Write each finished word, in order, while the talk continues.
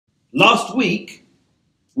Last week,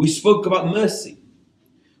 we spoke about mercy.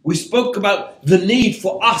 We spoke about the need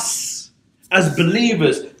for us as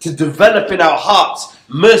believers to develop in our hearts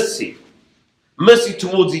mercy. Mercy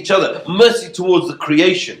towards each other, mercy towards the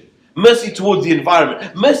creation, mercy towards the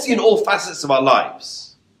environment, mercy in all facets of our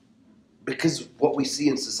lives. Because what we see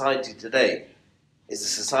in society today is a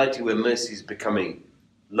society where mercy is becoming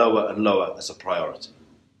lower and lower as a priority.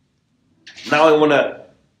 Now I want to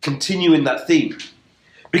continue in that theme.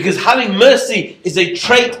 Because having mercy is a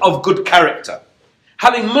trait of good character.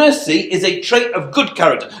 Having mercy is a trait of good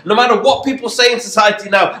character. No matter what people say in society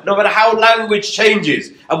now, no matter how language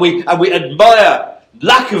changes, and we admire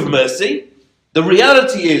lack of mercy, the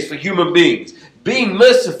reality is for human beings, being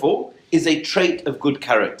merciful is a trait of good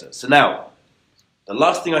character. So now, the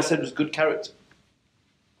last thing I said was good character.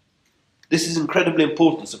 This is incredibly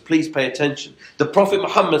important, so please pay attention. The Prophet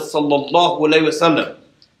Muhammad ﷺ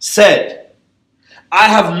said, I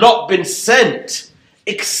have not been sent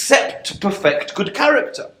except to perfect good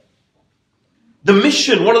character. The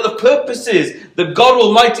mission, one of the purposes that God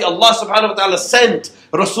Almighty, Allah subhanahu wa ta'ala sent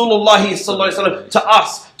Rasulullah sallallahu alaihi wasallam to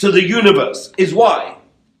us, to the universe, is why?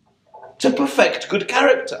 To perfect good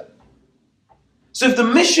character. So if the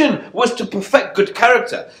mission was to perfect good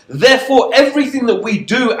character, therefore everything that we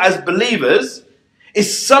do as believers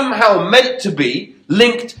is somehow meant to be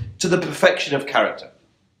linked to the perfection of character.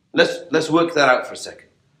 Let's work that out for a second.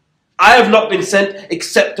 I have not been sent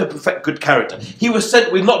except to perfect good character. He was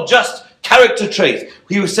sent with not just character traits.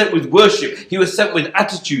 He was sent with worship. He was sent with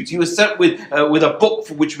attitudes. He was sent with a book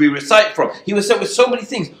for which we recite from. He was sent with so many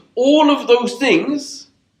things. All of those things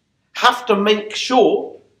have to make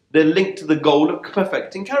sure they're linked to the goal of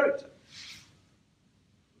perfecting character.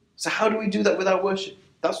 So how do we do that with our worship?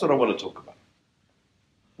 That's what I want to talk about.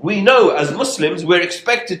 We know as Muslims we're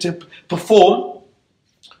expected to perform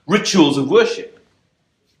rituals of worship.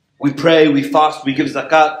 We pray, we fast, we give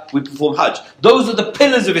zakat, we perform hajj. Those are the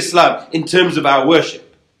pillars of Islam in terms of our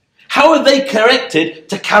worship. How are they connected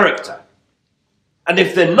to character? And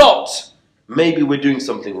if they're not, maybe we're doing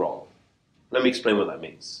something wrong. Let me explain what that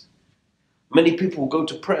means. Many people will go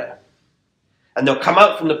to prayer and they'll come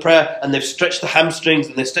out from the prayer and they've stretched the hamstrings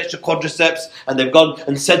and they've stretched the quadriceps and they've gone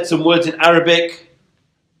and said some words in Arabic,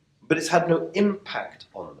 but it's had no impact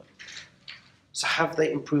on them. So have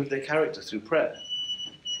they improved their character through prayer?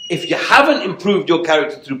 If you haven't improved your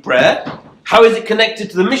character through prayer, how is it connected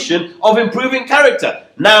to the mission of improving character?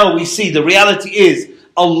 Now we see the reality is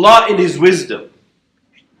Allah in His wisdom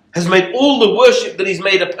has made all the worship that He's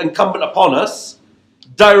made incumbent upon us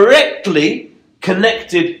directly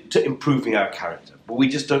connected to improving our character. But we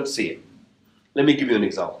just don't see it. Let me give you an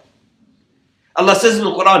example. Allah says in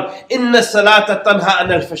the Quran, Inna salata tanha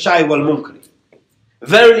an al-fashai wal-munkari.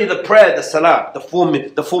 Verily the prayer, the salah, the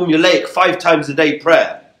formulaic 5 times a day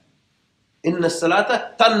prayer, Inna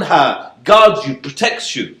salata tanha, guards you,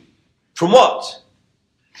 protects you. From what?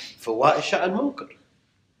 Fawaisha and munkar.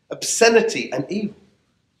 Obscenity and evil.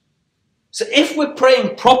 So if we're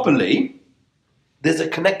praying properly, there's a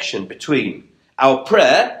connection between our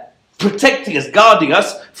prayer protecting us, guarding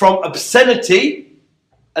us from obscenity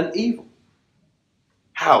and evil.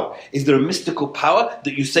 How? Is there a mystical power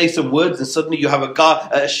that you say some words and suddenly you have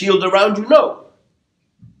a shield around you? No.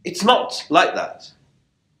 It's not like that.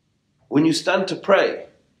 When you stand to pray,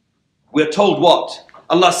 we're told what?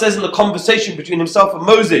 Allah says in the conversation between Himself and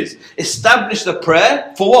Moses, establish the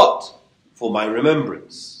prayer for what? For my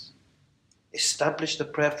remembrance. Establish the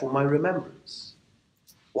prayer for my remembrance.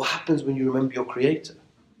 What happens when you remember your Creator?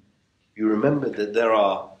 You remember that there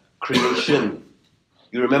are creation.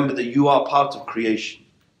 You remember that you are part of creation.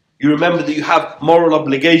 You remember that you have moral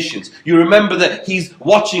obligations. You remember that He's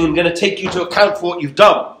watching and going to take you to account for what you've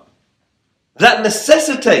done. That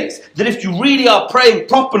necessitates that if you really are praying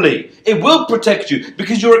properly, it will protect you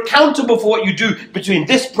because you're accountable for what you do between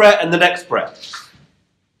this prayer and the next prayer.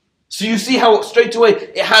 So you see how straight away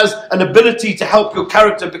it has an ability to help your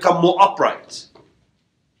character become more upright.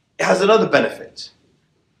 It has another benefit.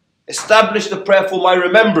 Establish the prayer for my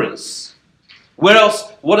remembrance. Where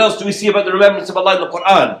else? What else do we see about the remembrance of Allah in the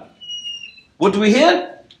Quran? What do we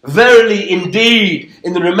hear? Verily, indeed,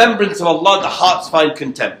 in the remembrance of Allah, the hearts find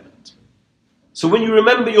contentment. So when you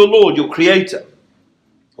remember your Lord, your Creator,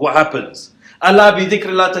 what happens? Allah bi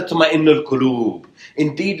dhikrillah tatma'innul qulub.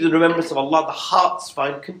 Indeed, in the remembrance of Allah, the hearts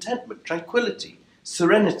find contentment, tranquility,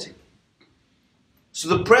 serenity. So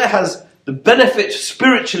the prayer has the benefit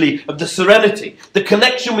spiritually of the serenity, the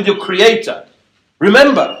connection with your Creator.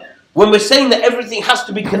 Remember, when we're saying that everything has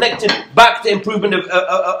to be connected back to improvement of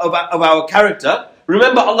our character,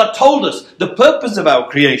 remember Allah told us the purpose of our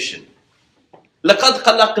creation. لَقَدْ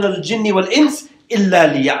خَلَقْنَا الْجِنِّ وَالْإِنسِ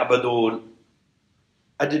إِلَّا لِيَعْبَدُونَ.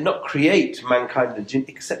 I did not create mankind and jinn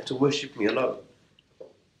except to worship me alone.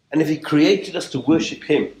 And if He created us to worship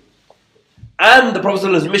Him, and the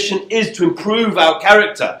Prophet's mission is to improve our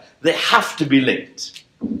character, they have to be linked.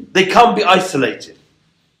 They can't be isolated.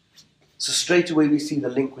 So straight away we see the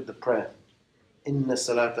link with the prayer. إِنَّ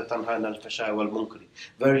الصَّلَاةَ تَنْهَى عَنِ الْفَحْشَاءِ وَالْمُنكَرِ.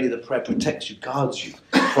 Verily the prayer protects you, guards you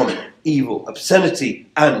from evil, obscenity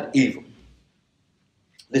and evil.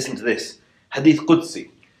 Listen to this. Hadith Qudsi.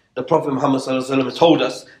 The Prophet Muhammad told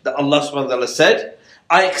us that Allah subhanahu wa ta'ala said,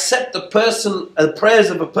 I accept the prayers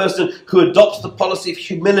of a person who adopts the policy of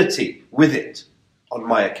humility with it on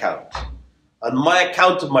my account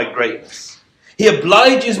of my greatness. He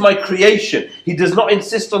obliges my creation. He does not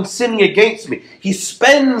insist on sinning against me. He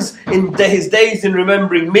spends his days in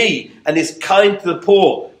remembering me and is kind to the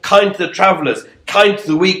poor, kind to the travelers, kind to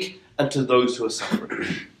the weak and to those who are suffering.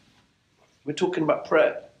 We're talking about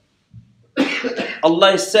prayer.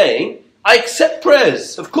 Allah is saying, I accept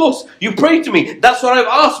prayers. Of course, you pray to me. That's what I've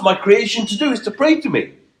asked my creation to do, is to pray to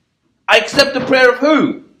me. I accept the prayer of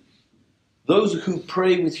who? Those who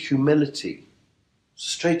pray with humility.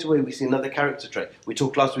 Straight away we see another character trait. We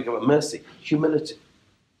talked last week about mercy. Humility.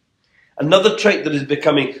 Another trait that is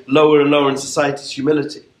becoming lower and lower in society is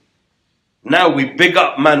humility. Now we big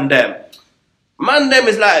up Mandem. Mandem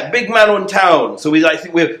is like big man on town. So I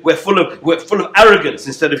think we're full of arrogance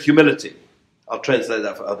instead of humility. I'll translate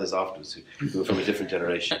that for others afterwards who are from a different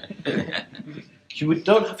generation. You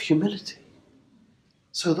don't have humility.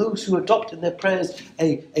 So those who adopt in their prayers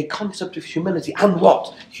a concept of humility, and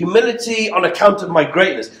what? Humility on account of my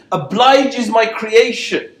greatness, obliges my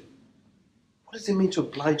creation. What does it mean to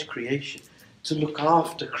oblige creation? To look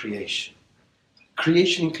after creation.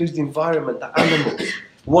 Creation includes the environment, the animals,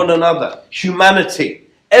 one another, humanity,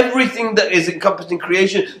 everything that is encompassed in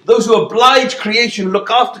creation. Those who oblige creation, look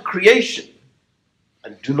after creation,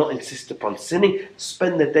 and do not insist upon sinning,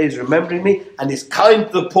 spend their days remembering me, and is kind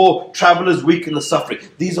to the poor, travellers, weak and the suffering.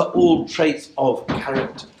 These are all traits of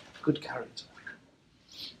character, good character.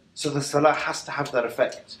 So the salah has to have that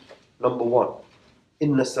effect. Number one,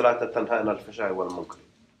 Inna salata tanha anil fahsha'i wal munkar.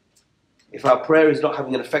 If our prayer is not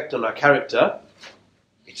having an effect on our character,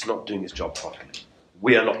 it's not doing its job properly.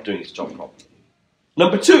 We are not doing its job properly.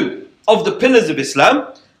 Number two, of the pillars of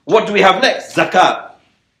Islam, what do we have next? Zakat.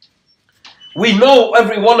 We know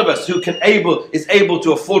every one of us who is able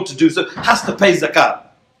to afford to do so has to pay zakat.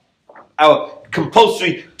 Our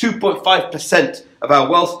compulsory 2.5% of our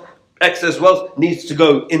wealth, excess wealth, needs to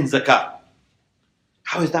go in zakat.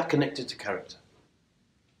 How is that connected to character?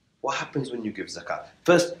 What happens when you give zakat?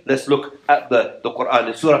 First, let's look at the Quran.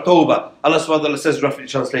 In Surah Tawbah, Allah subhanahu wa ta'ala says, roughly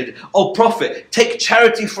translated, O Prophet, take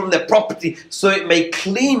charity from their property so it may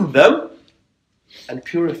clean them and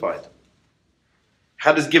purify them.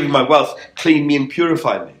 How does giving my wealth clean me and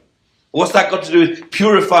purify me? What's that got to do with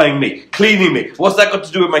purifying me, cleaning me? What's that got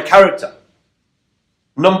to do with my character?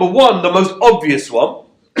 Number one, the most obvious one,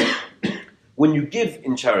 when you give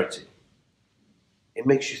in charity, it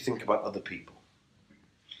makes you think about other people.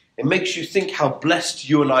 It makes you think how blessed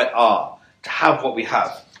you and I are to have what we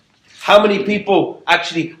have. How many people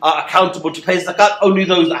actually are accountable to pay zakat? Only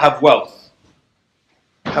those that have wealth.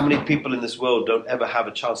 How many people in this world don't ever have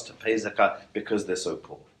a chance to pay zakat because they're so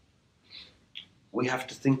poor? We have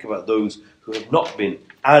to think about those who have not been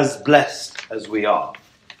as blessed as we are.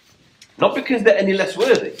 Not because they're any less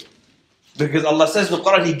worthy. Because Allah says in the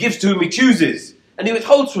Quran, He gives to whom He chooses, and He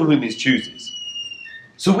withholds from whom He chooses.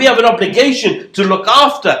 So we have an obligation to look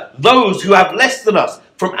after those who have less than us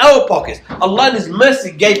from our pockets. Allah in His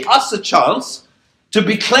mercy gave us a chance to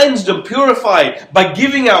be cleansed and purified by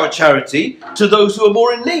giving our charity to those who are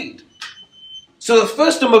more in need. So the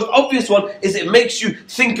first and most obvious one is it makes you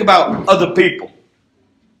think about other people.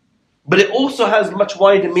 But it also has much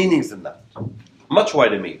wider meanings than that. Much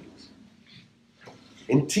wider meanings.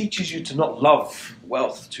 It teaches you to not love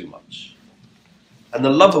wealth too much. And the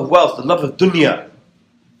love of wealth, the love of dunya,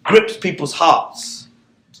 grips people's hearts.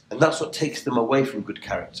 And that's what takes them away from good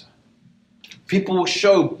character. People will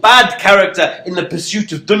show bad character in the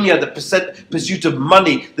pursuit of dunya, the pursuit of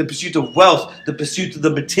money, the pursuit of wealth, the pursuit of the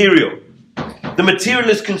material. The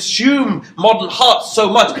materialists consume modern hearts so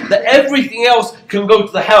much that everything else can go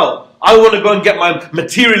to the hell. I want to go and get my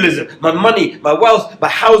materialism, my money, my wealth, my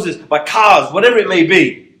houses, my cars, whatever it may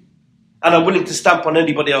be. And I'm willing to stamp on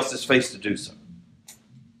anybody else's face to do so.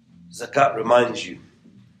 Zakat reminds you,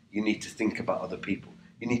 you need to think about other people.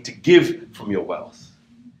 You need to give from your wealth.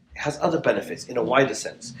 It has other benefits in a wider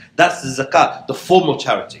sense. That's the zakat, the formal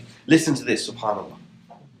charity. Listen to this, subhanAllah.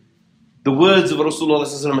 The words of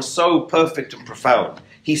Rasulullah are so perfect and profound.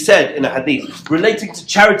 he said in a hadith, relating to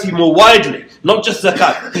charity more widely, not just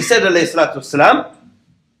zakat, he said, alayhi salatu wasalam,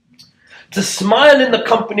 to smile in the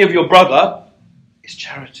company of your brother is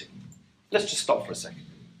charity. Let's just stop for a second.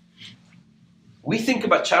 We think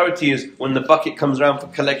about charity as when the bucket comes around for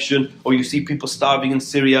collection, or you see people starving in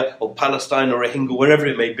Syria, or Palestine, or Rohingya, wherever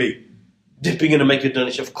it may be, dipping in and make a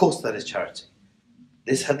donation. Of course that is charity.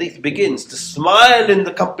 This hadith begins, to smile in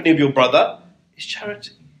the company of your brother is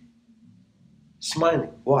charity. Smiling.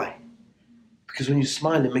 Why? Because when you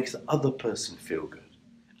smile, it makes the other person feel good.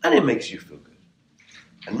 And it makes you feel good.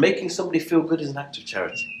 And making somebody feel good is an act of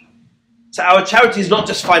charity. So our charity is not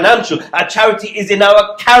just financial. Our charity is in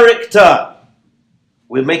our character.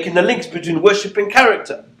 We're making the links between worship and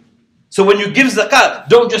character. So when you give zakat,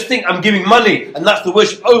 don't just think I'm giving money and that's the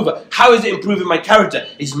worship over. How is it improving my character?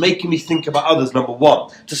 It's making me think about others, number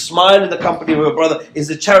one. To smile in the company of your brother is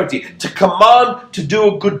a charity. To command to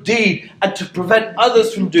do a good deed and to prevent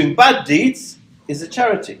others from doing bad deeds is a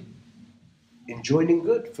charity. Enjoining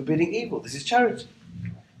good, forbidding evil, this is charity.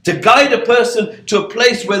 To guide a person to a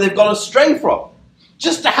place where they've gone astray from.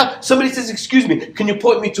 Just to have, somebody says, excuse me, can you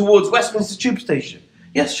point me towards Westminster Tube Station?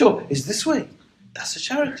 Yes, sure, it's this way. That's a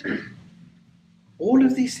charity. All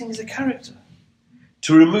of these things are character.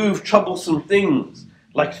 To remove troublesome things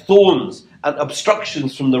like thorns and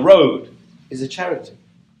obstructions from the road is a charity.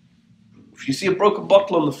 If you see a broken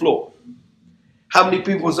bottle on the floor, how many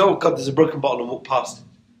people say, oh God, there's a broken bottle, and walk past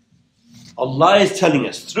it? Allah is telling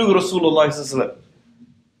us through Rasulullah sallallahu alaihi wasallam,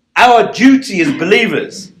 our duty as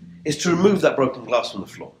believers is to remove that broken glass from the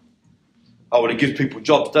floor. Oh, well, it gives people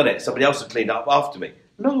jobs, doesn't it? Somebody else will clean it up after me.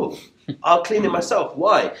 No, I'll clean it myself.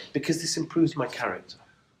 Why? Because this improves my character.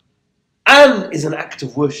 And is an act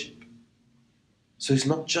of worship. So it's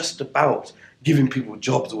not just about giving people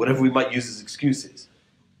jobs or whatever we might use as excuses.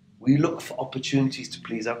 We look for opportunities to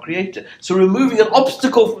please our Creator. So removing an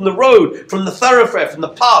obstacle from the road, from the thoroughfare, from the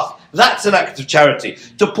path, that's an act of charity.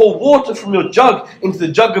 To pour water from your jug into the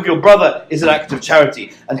jug of your brother is an act of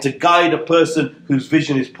charity. And to guide a person whose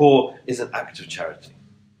vision is poor is an act of charity.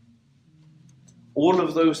 All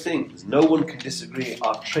of those things, no one can disagree,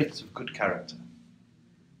 are traits of good character.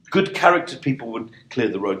 Good character people would clear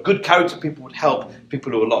the road. Good character people would help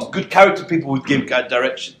people who are lost. Good character people would give guide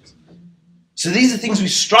directions. So these are things we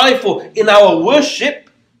strive for in our worship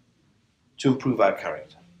to improve our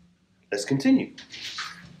character. Let's continue.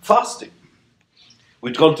 Fasting.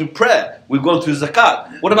 We've gone through prayer. We've gone through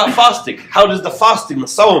zakat. What about fasting? How does the fasting, the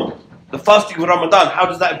sawm, the fasting of Ramadan, how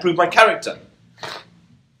does that improve my character?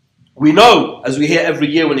 We know, as we hear every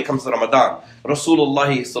year when it comes to Ramadan,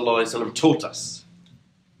 Rasulullah sallallahu alaihi wasallam taught us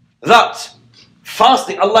that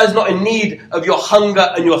fasting, Allah is not in need of your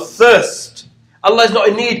hunger and your thirst. Allah is not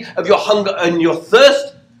in need of your hunger and your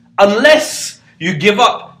thirst unless you give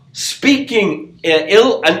up speaking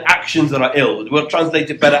ill and actions that are ill. We'll translate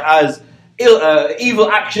it better as evil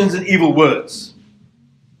actions and evil words.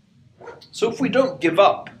 So if we don't give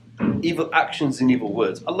up evil actions and evil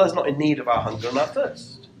words, Allah is not in need of our hunger and our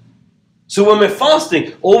thirst. So when we're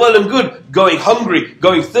fasting, all well and good, going hungry,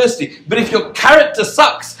 going thirsty, but if your character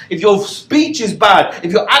sucks, if your speech is bad,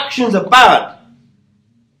 if your actions are bad,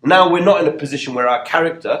 now we're not in a position where our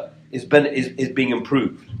character is being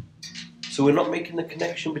improved. So we're not making the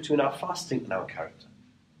connection between our fasting and our character.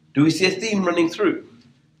 Do we see a theme running through?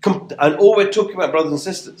 And all we're talking about, brothers and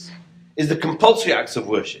sisters, is the compulsory acts of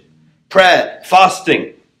worship. Prayer,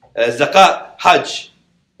 fasting, zakat, hajj.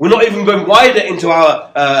 We're not even going wider into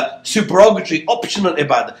our supererogatory, optional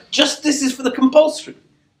ibadah. Just this is for the compulsory.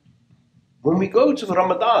 When we go to the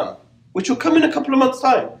Ramadan, which will come in a couple of months'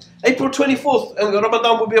 time, April 24th, and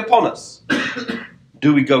Ramadan will be upon us.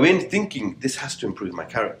 Do we go in thinking this has to improve my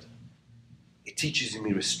character? It teaches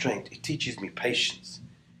me restraint. It teaches me patience.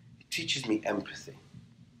 It teaches me empathy.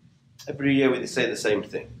 Every year we say the same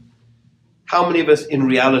thing. How many of us in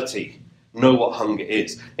reality know what hunger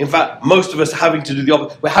is? In fact, most of us are having to do the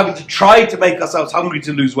opposite. We're having to try to make ourselves hungry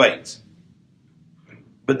to lose weight.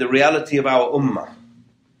 But the reality of our ummah,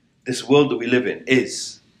 this world that we live in,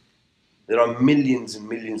 is there are millions and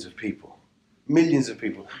millions of people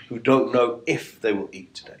who don't know if they will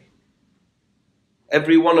eat today.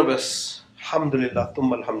 Every one of us, alhamdulillah,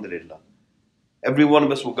 thumma alhamdulillah, every one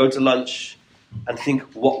of us will go to lunch and think,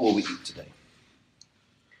 what will we eat today?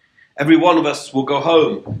 Every one of us will go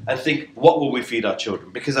home and think, what will we feed our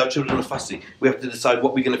children? Because our children are fasting. We have to decide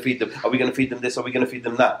what we're going to feed them. Are we going to feed them this? Are we going to feed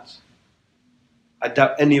them that? I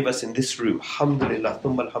doubt any of us in this room, alhamdulillah,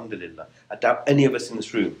 thumma alhamdulillah, I doubt any of us in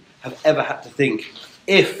this room have ever had to think,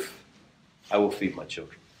 if I will feed my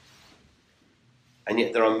children. And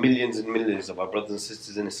yet there are millions and millions of our brothers and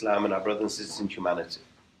sisters in Islam and our brothers and sisters in humanity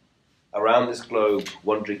around this globe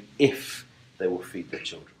wondering if they will feed their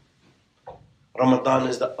children. Ramadan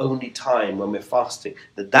is the only time when we're fasting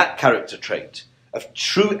that character trait of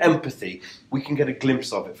true empathy, we can get a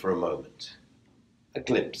glimpse of it for a moment. A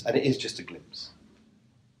glimpse, and it is just a glimpse.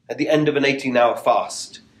 At the end of an 18-hour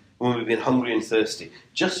fast, when we've been hungry and thirsty,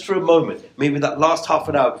 just for a moment, maybe that last half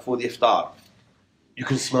an hour before the iftar, you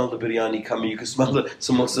can smell the biryani coming, you can smell the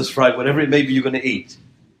samosas fried, whatever it may be you're going to eat.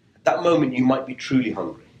 At that moment, you might be truly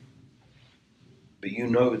hungry. But you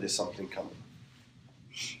know there's something coming.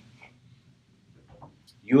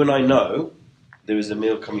 You and I know there is a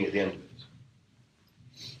meal coming at the end of it.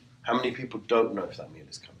 How many people don't know if that meal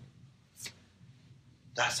is coming?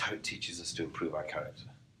 That's how it teaches us to improve our character.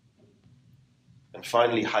 And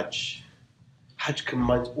finally, Hajj. Hajj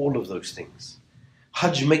combines all of those things.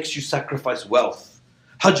 Hajj makes you sacrifice wealth.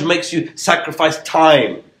 Hajj makes you sacrifice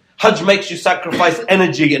time. Hajj makes you sacrifice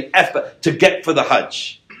energy and effort to get for the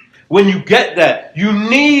Hajj. When you get there, you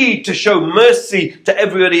need to show mercy to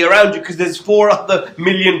everybody around you because there's 4 other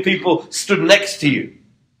million people stood next to you.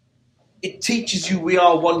 It teaches you we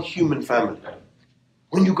are one human family.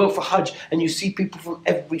 When you go for Hajj and you see people from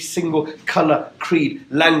every single colour, creed,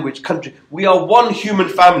 language, country, we are one human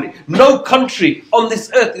family. No country on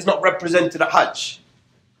this earth is not represented at Hajj.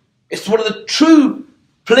 It's one of the true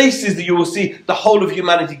places that you will see the whole of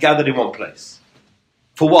humanity gathered in one place.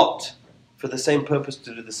 For what? For the same purpose,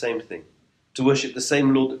 to do the same thing. To worship the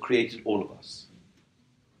same Lord that created all of us.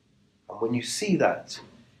 And when you see that,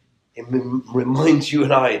 it reminds you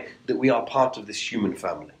and I that we are part of this human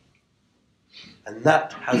family. And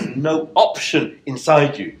that has no option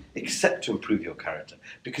inside you except to improve your character.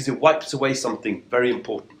 Because it wipes away something very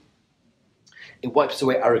important. It wipes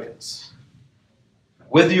away arrogance.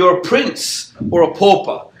 Whether you're a prince or a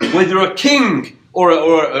pauper, whether you're a king or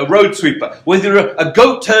a road sweeper, whether you're a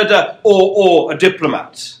goat herder or a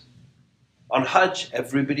diplomat. On Hajj,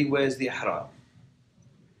 everybody wears the ihram.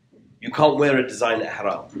 You can't wear a designer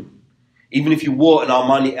ihram. Even if you wore an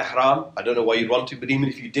Armani ihram, I don't know why you'd want to, but even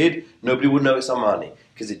if you did, nobody would know it's Armani,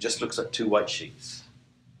 because it just looks like 2 white sheets.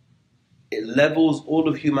 It levels all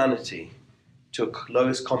of humanity to a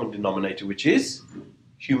lowest common denominator, which is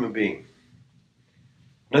human being.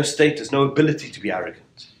 No status, no ability to be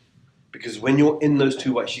arrogant. Because when you're in those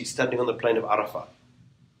 2 white sheets standing on the plain of Arafah,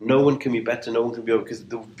 no one can be better, no one can be over, because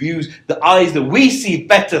the eyes that we see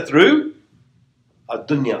better through are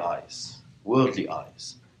dunya eyes, worldly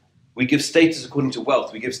eyes. We give status according to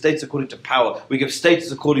wealth, we give status according to power, we give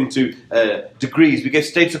status according to degrees, we give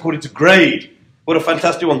status according to grade. What a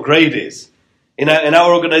fantastic one grade is. In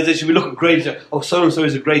our organisation, we look at grades and say, oh, so-and-so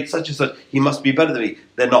is a grade such and such, he must be better than me.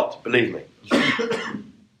 They're not, believe me.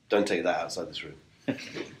 Don't take that outside this room.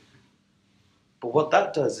 But what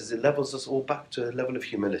that does is it levels us all back to a level of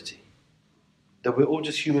humility. That we're all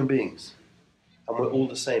just human beings. And we're all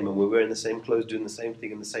the same, and we're wearing the same clothes, doing the same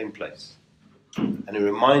thing in the same place. And it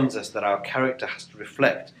reminds us that our character has to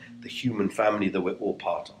reflect the human family that we're all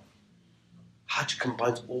part of. Hajj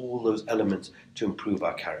combines all those elements to improve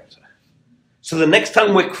our character. So the next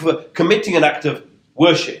time we're committing an act of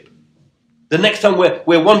worship, the next time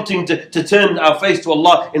we're wanting to turn our face to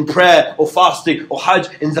Allah in prayer or fasting or Hajj,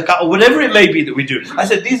 in zakat or whatever it may be that we do. I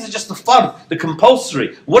said these are just the fard, the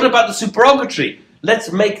compulsory. What about the supererogatory?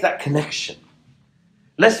 Let's make that connection.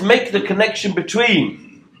 Let's make the connection between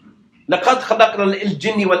لَقَدْ خَلَقْنَا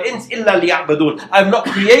الْجِنِّ وَالْإِنسِ إِلَّا لِيَعْبَدُونَ I have not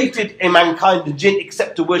created a mankind, the jinn,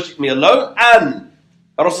 except to worship me alone. And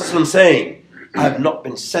Rasulullah saying, I have not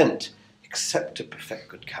been sent except to perfect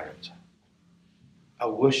good character.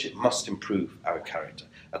 Our worship must improve our character.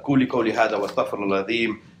 أقول قولي هذا واستغفر الله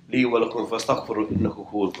العظيم لي ولكم فاستغفروا إنه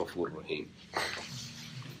هو الغفور الرحيم.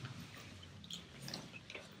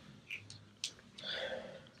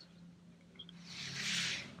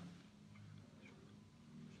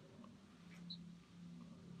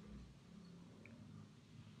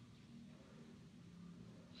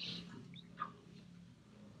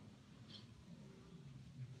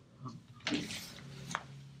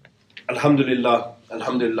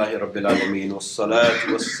 الحمد لله رب العالمين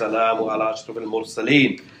والصلاة والسلام على أشرف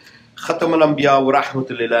المرسلين ختم الأنبياء ورحمة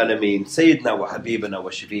للعالمين سيدنا وحبيبنا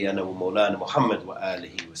وشفيعنا ومولانا محمد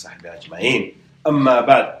وآله وصحبه أجمعين أما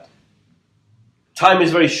بعد. Time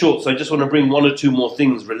is very short, so I just want to bring 1 or 2 more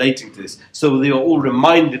things relating to this so they are all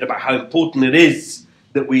reminded about how important it is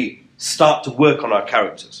that we start to work on our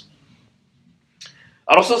characters.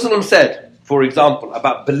 Rasulullah said, for example,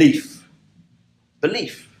 about belief.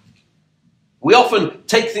 Belief. We often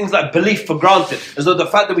take things like belief for granted, as though the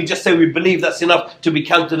fact that we just say we believe, that's enough to be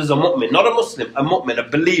counted as a mu'min. Not a Muslim, a mu'min, a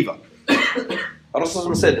believer.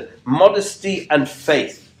 Rasulullah said, modesty and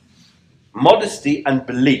faith, modesty and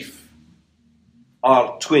belief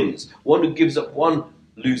are twins. One who gives up one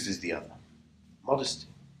loses the other. Modesty.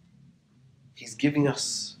 He's giving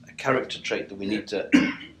us a character trait that we need to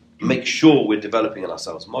make sure we're developing in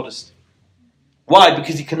ourselves. Modesty. Why?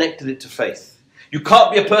 Because he connected it to faith. You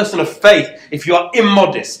can't be a person of faith if you are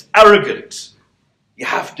immodest, arrogant. You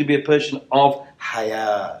have to be a person of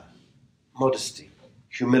haya, modesty,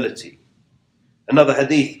 humility. Another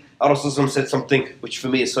hadith, Rasulullah said something which for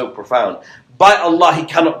me is so profound. By Allah, he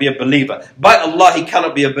cannot be a believer. By Allah, he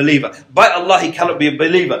cannot be a believer. By Allah, he cannot be a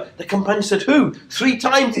believer. The companion said, who? 3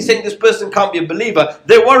 times he's saying this person can't be a believer.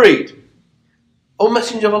 They're worried. O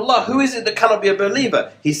Messenger of Allah, who is it that cannot be a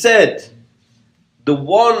believer? He said, the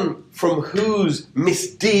one from whose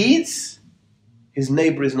misdeeds his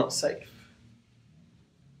neighbor is not safe.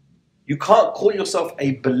 You can't call yourself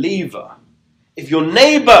a believer if your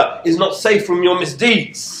neighbor is not safe from your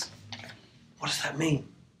misdeeds. What does that mean?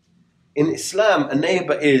 In Islam, a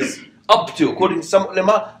neighbor is up to, according to some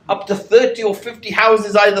ulama, up to 30 or 50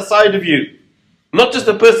 houses either side of you. Not just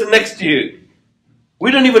the person next to you.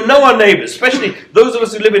 We don't even know our neighbors, especially those of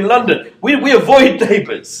us who live in London. We avoid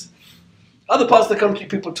neighbors. Other parts of the country,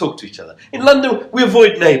 people talk to each other. In London, we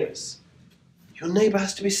avoid neighbors. Your neighbor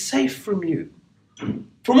has to be safe from you.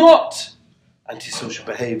 From what? Antisocial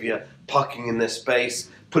behavior, parking in their space,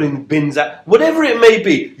 putting bins out, whatever it may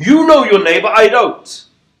be. You know your neighbor, I don't.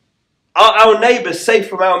 Are our neighbors safe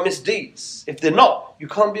from our misdeeds? If they're not, you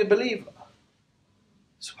can't be a believer.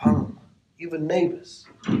 SubhanAllah. Even neighbors.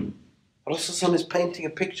 Rasulullah is painting a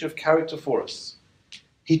picture of character for us.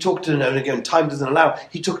 He talked to, and again, time doesn't allow,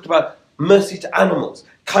 he talked about mercy to animals,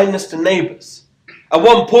 kindness to neighbors. At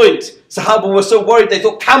one point, Sahaba were so worried they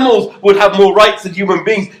thought camels would have more rights than human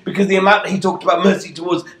beings because the amount that he talked about mercy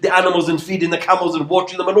towards the animals and feeding the camels and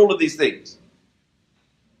watering them and all of these things.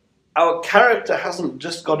 Our character hasn't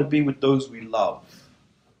just got to be with those we love.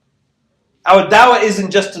 Our dawah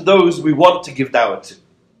isn't just to those we want to give dawah to.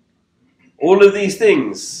 All of these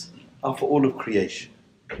things are for all of creation.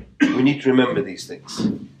 We need to remember these things.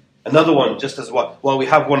 Another one, just as well, while we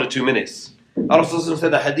have 1 or 2 minutes. Rasulullah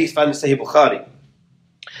said, a hadith found in Sahih Bukhari.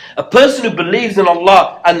 A person who believes in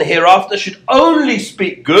Allah and the hereafter should only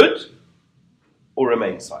speak good or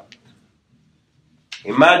remain silent.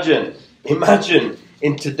 Imagine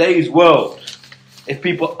in today's world, if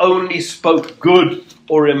people only spoke good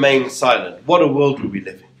or remained silent. What a world would we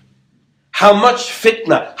live in? How much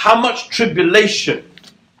fitna, how much tribulation,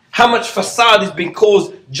 how much fasad is being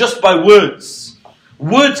caused just by words.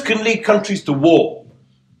 Words can lead countries to war.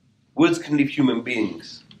 Words can lead human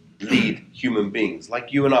beings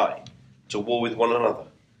like you and I to war with one another.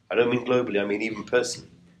 I don't mean globally, I mean even personally.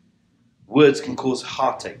 Words can cause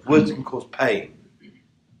heartache. Words can cause pain.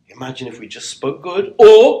 Imagine if we just spoke good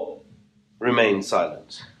or remained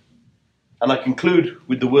silent. And I conclude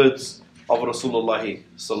with the words of Rasulullah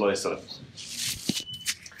sallallahu alaihi wasallam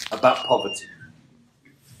about poverty.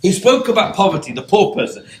 He spoke about poverty, the poor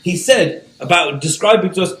person. He said about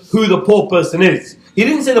describing to us who the poor person is. He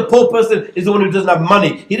didn't say the poor person is the one who doesn't have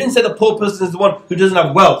money. He didn't say the poor person is the one who doesn't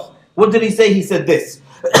have wealth. What did he say? He said this.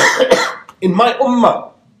 In my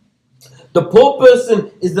ummah, the poor person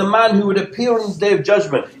is the man who would appear on the day of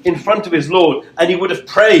judgment in front of his Lord, and he would have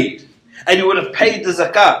prayed, and he would have paid the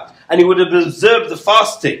zakat, and he would have observed the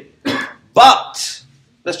fasting. But,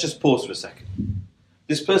 let's just pause for a second.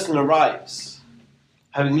 This person arrives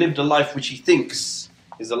having lived a life which he thinks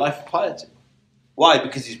is a life of piety. Why?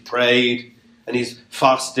 Because he's prayed, and he's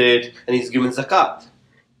fasted, and he's given zakat.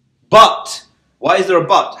 But, why is there a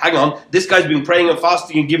but? Hang on, this guy's been praying and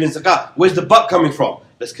fasting and giving zakat. Where's the but coming from?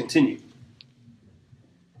 Let's continue.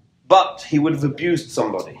 But he would have abused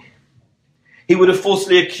somebody. He would have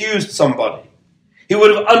falsely accused somebody. He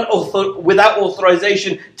would have, without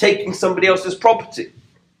authorization, taken somebody else's property.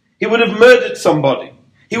 He would have murdered somebody.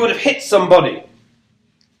 He would have hit somebody.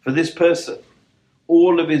 For this person,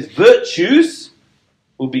 all of his virtues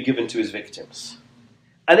will be given to his victims.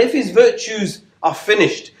 And if his virtues are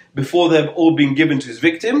finished before they've all been given to his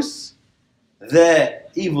victims, their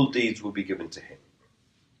evil deeds will be given to him.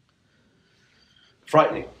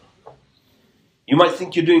 Frightening. You might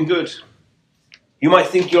think you're doing good. You might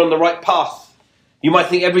think you're on the right path. You might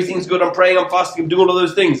think everything's good, I'm praying, I'm fasting, I'm doing all of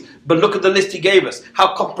those things. But look at the list he gave us.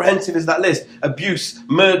 How comprehensive is that list? Abuse,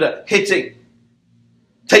 murder, hitting,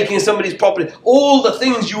 taking somebody's property. All the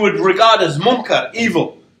things you would regard as munkar,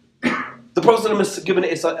 evil. The Prophet has given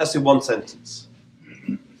it as in one sentence.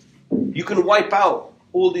 You can wipe out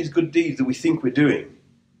all these good deeds that we think we're doing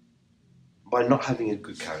by not having a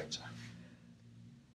good character.